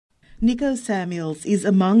Nico Samuels is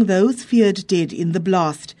among those feared dead in the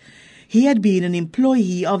blast. He had been an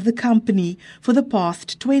employee of the company for the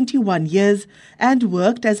past 21 years and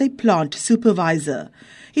worked as a plant supervisor.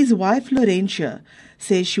 His wife, Laurentia,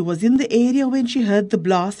 says she was in the area when she heard the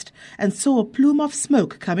blast and saw a plume of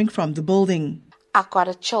smoke coming from the building. I got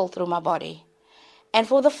a chill through my body. And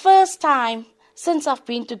for the first time since I've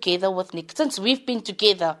been together with Nick, since we've been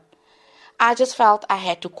together, I just felt I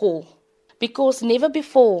had to call. Because never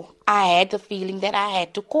before I had the feeling that I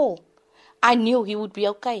had to call. I knew he would be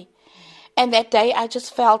okay. And that day I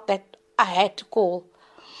just felt that I had to call.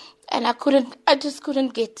 And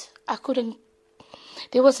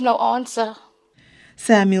there was no answer.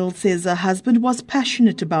 Samuel says her husband was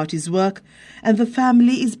passionate about his work and the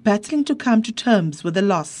family is battling to come to terms with the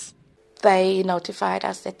loss. They notified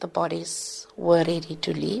us that the bodies were ready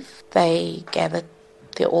to leave. They gathered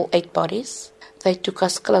all 8 bodies. They took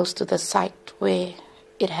us close to the site where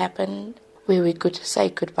it happened, where we could say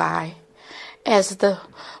goodbye. As the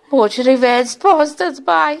mortuary vans passed us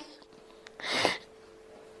by,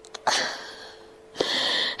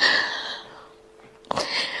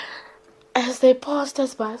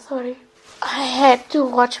 I had to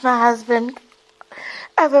watch my husband.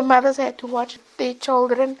 Other mothers had to watch their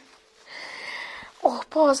children all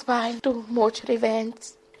pass by to mortuary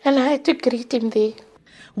vans, and I had to greet him there.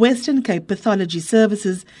 Western Cape Pathology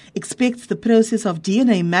Services expects the process of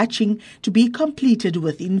DNA matching to be completed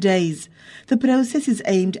within days. The process is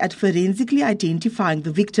aimed at forensically identifying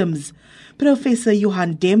the victims. Professor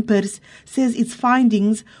Johan Dempers says its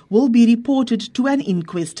findings will be reported to an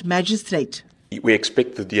inquest magistrate. We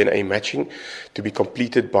expect the DNA matching to be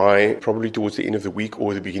completed by probably towards the end of the week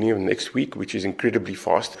or the beginning of next week, which is incredibly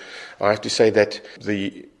fast. I have to say that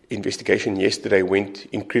the investigation yesterday went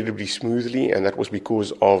incredibly smoothly, and that was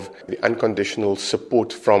because of the unconditional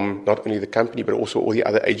support from not only the company but also all the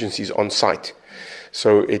other agencies on site.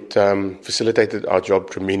 So it facilitated our job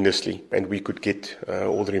tremendously, and we could get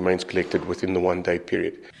all the remains collected within the 1-day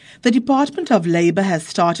period. The Department of Labour has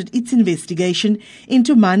started its investigation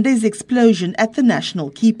into Monday's explosion at the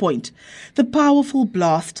National Keypoint. The powerful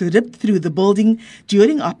blast ripped through the building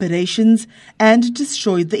during operations and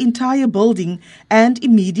destroyed the entire building and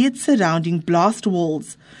immediate surrounding blast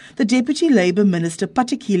walls. The Deputy Labour Minister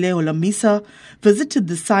Patekile Holomisa visited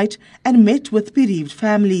the site and met with bereaved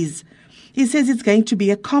families. He says it's going to be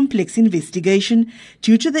a complex investigation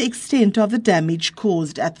due to the extent of the damage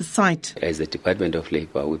caused at the site. As the Department of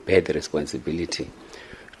Labour, we bear the responsibility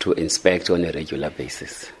to inspect on a regular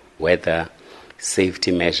basis whether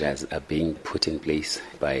safety measures are being put in place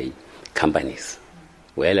by companies.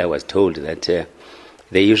 Well, I was told that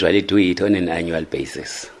they usually do it on an annual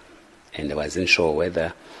basis, and I wasn't sure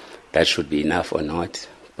whether that should be enough or not,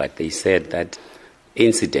 but they said that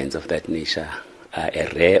incidents of that nature are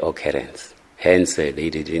a rare occurrence. Hence, they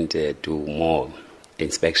didn't do more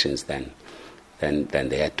inspections than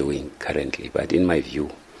they are doing currently. But in my view,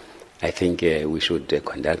 I think we should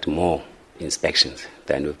conduct more inspections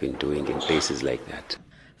than we've been doing in places like that.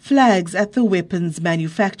 Flags at the weapons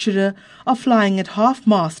manufacturer are flying at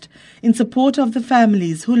half-mast in support of the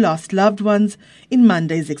families who lost loved ones in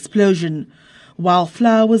Monday's explosion, while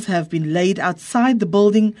flowers have been laid outside the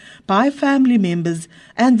building by family members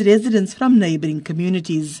and residents from neighbouring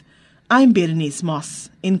communities. I'm Berenice Moss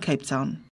in Cape Town.